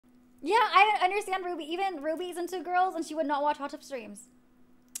Yeah, I understand Ruby. Even Ruby's into girls, and she would not watch hot tub streams.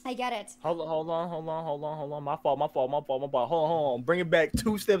 I get it. Hold on. My fault. Hold on. Bring it back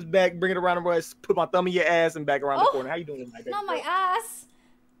 2 steps back. Bring it around the rest. Put my thumb in your ass and back around the corner. How you doing tonight, baby Not girl? my ass.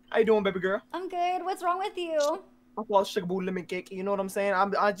 How you doing, baby girl? I'm good. What's wrong with you? I love sugar boo lemon cake. You know what I'm saying?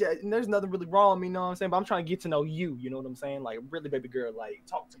 There's nothing really wrong with me. You know what I'm saying? But I'm trying to get to know you. You know what I'm saying? Like, really, baby girl, like,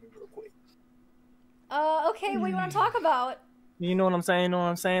 talk to me real quick. Okay. What do you want to talk about? You know what I'm saying? You know what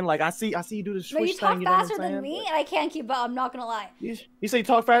I'm saying? Like, I see you do the switch No, you talk thing. faster than me, and I can't keep up. I'm not gonna lie. You say you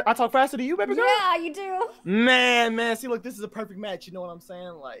talk fast? I talk faster than you, baby girl? Yeah, you do. Man. See, look, this is a perfect match. You know what I'm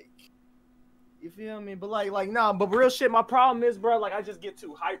saying? Like, you feel me? But nah. But real shit, my problem is, bro. Like, I just get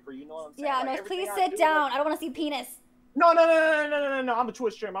too hyper. You know what I'm saying? Yeah, like, no. Please sit down. Like, I don't want to see penis. No. I'm a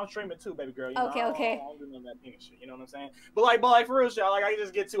Twitch streamer. I'm streaming too, baby girl. You know, Okay. I don't do none of that penis shit. You know what I'm saying? But like for real shit, like I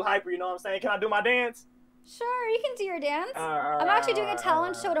just get too hyper. You know what I'm saying? Can I do my dance? Sure, you can do your dance. I'm actually doing a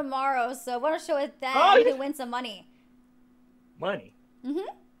talent show tomorrow, so I want to show it then. You can win some money. Money?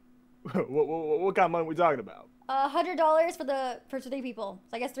 Mm-hmm. What kind of money we talking about? $100 for 3 people.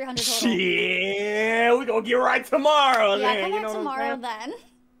 So I guess 300 total. Yeah, we gonna get right tomorrow. Yeah, then, come you back know tomorrow then.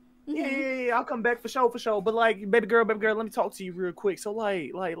 Yeah, I'll come back for sure. But like, baby girl, let me talk to you real quick. So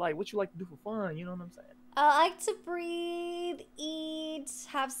like, what you like to do for fun? You know what I'm saying? I like to breathe, eat,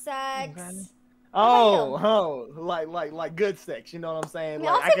 have sex. Okay. Oh, like good sex. You know what I'm saying? I mean,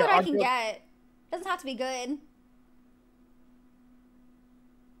 like, I'll take what I can get. Doesn't have to be good.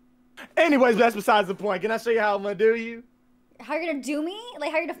 Anyways, that's besides the point. Can I show you how I'm gonna do you? How you're gonna do me?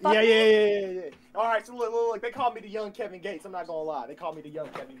 Like how you're gonna fuck me? Yeah. All right, so look. They call me the young Kevin Gates. I'm not gonna lie. They call me the young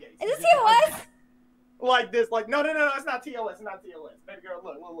Kevin Gates. Is this TOS? Like this. Like no. It's not TOS. It's not TOS. Baby girl,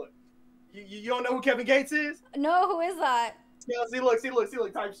 look. You don't know who Kevin Gates is? No, who is that? Yeah, see, look,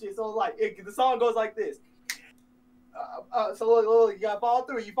 type shit. So like, the song goes like this. So look, you gotta follow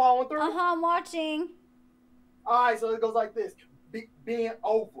through. You following through? I'm watching. All right, so it goes like this. Bend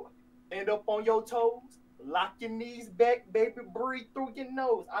over, stand up on your toes, lock your knees back, baby, breathe through your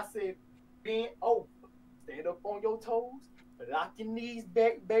nose. I said, bend over, stand up on your toes, lock your knees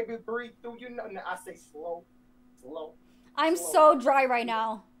back, baby, breathe through your nose. Now I say slow. I'm so dry right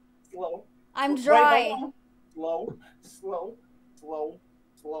now. Slow. I'm dry. Wait, slow.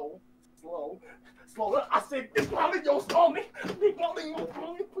 I said, this probably your stomach.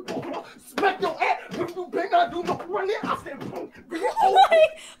 Smack your ass. You better not do no running. I said, what the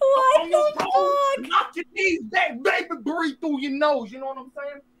fuck? Knock your knees back, baby. Breathe through your nose. You know what I'm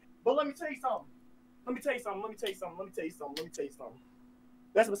saying? But let me tell you something.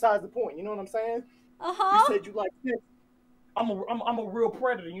 That's besides the point. You know what I'm saying? You said you like this. I'm a real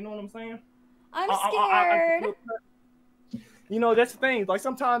predator. You know what I'm saying? I'm scared. You know, that's the thing. Like,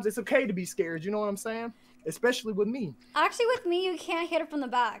 sometimes it's okay to be scared. You know what I'm saying? Especially with me. Actually, with me, you can't hit it from the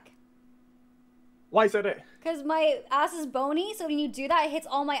back. Why you say that? Because my ass is bony, so when you do that, it hits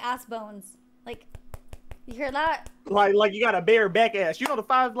all my ass bones. Like, you hear that? Like you got a bare back ass. You know the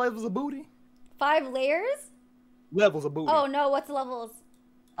 5 levels of booty? 5 layers? Levels of booty. Oh, no. What's the levels?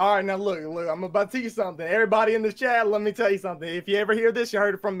 All right, now look, I'm about to tell you something. Everybody in this chat, let me tell you something. If you ever hear this, you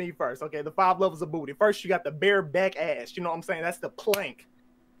heard it from me first. Okay, the 5 levels of booty. First, you got the bare back ass. You know what I'm saying? That's the plank.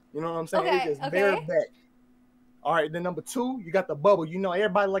 You know what I'm saying? Okay, it's just bare back. All right, then number 2, you got the bubble. You know,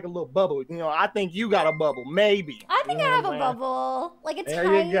 everybody like a little bubble. You know, I think you got a bubble, maybe. I think I have a bubble. Like a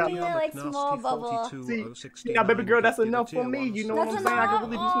tiny, like, small bubble. See, now, baby girl, that's enough for me. You know what I'm saying? I can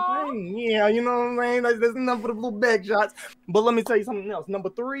really do some things. Yeah, you know what I'm saying? That's enough for the little back shots. But let me tell you something else.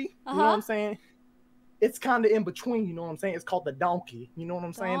 Number 3, you know what I'm saying? It's kind of in between, you know what I'm saying? It's called the donkey. You know what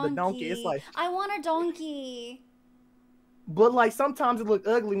I'm saying? The donkey, it's like... I want a donkey. But, like, sometimes it look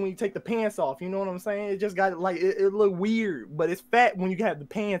ugly when you take the pants off. You know what I'm saying? It just got, like, it look weird. But it's fat when you have the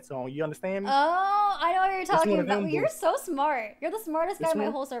pants on. You understand me? Oh, I know what you're talking about. You're so smart. You're the smartest guy in my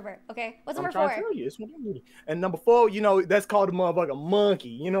whole server. Okay, what's number 4? To tell you, it's what I'm doing. And number 4, you know, that's called a motherfucker monkey.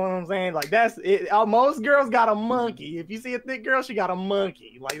 You know what I'm saying? Like, that's it. Most girls got a monkey. If you see a thick girl, she got a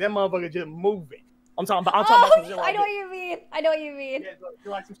monkey. Like, that motherfucker just moving. I'm talking about some shit like I know what you mean. I know what you mean. Yeah,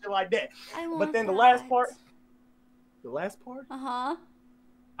 you like some shit like that. But then the last part... I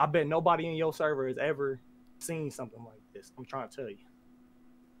bet nobody in your server has ever seen something like this. I'm trying to tell you.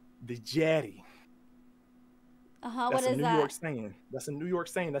 The Jatty. What is that? That's a New York saying. That's a New York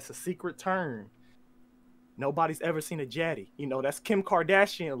saying. That's a secret term. Nobody's ever seen a Jatty. You know, that's Kim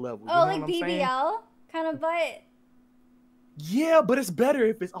Kardashian level. Oh, like BBL kind of butt? Yeah, but it's better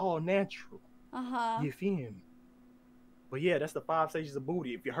if it's all natural. You feel me? But yeah, that's the 5 stages of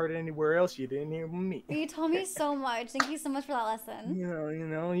booty. If you heard it anywhere else, you didn't hear from me. You told me so much. Thank you so much for that lesson.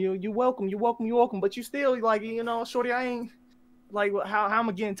 You're welcome. You're welcome. But you still, like, you know, shorty, I like how I'm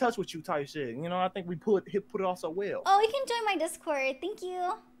gonna get in touch with you type shit. You know, I think we put it off so well. Oh, you can join my Discord. Thank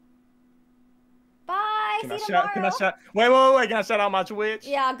you. Bye. See you tomorrow. Wait. Can I shout out my Twitch?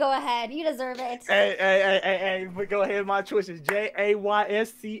 Yeah, go ahead. You deserve it. Hey. Go ahead. My Twitch is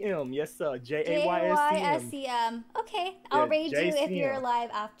JaysCM. Yes, sir. JaysCM. Okay, I'll raid you if you're live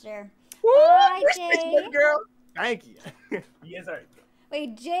after. Woo! Bye, Jay. Girl. Thank you. Yes, sir.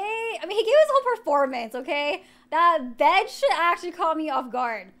 Wait, Jay. I mean, he gave his whole performance. Okay, that bed should actually caught me off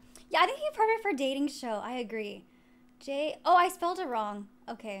guard. Yeah, I think he's perfect for dating show. I agree. Jay. Oh, I spelled it wrong.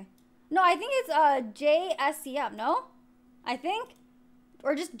 Okay. No, I think it's JSCM, no? I think?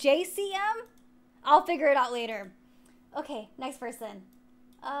 Or just JCM? I'll figure it out later. Okay, next person.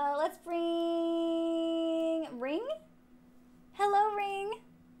 Let's bring Ring? Hello, Ring.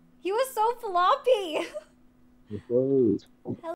 He was so floppy. Hello.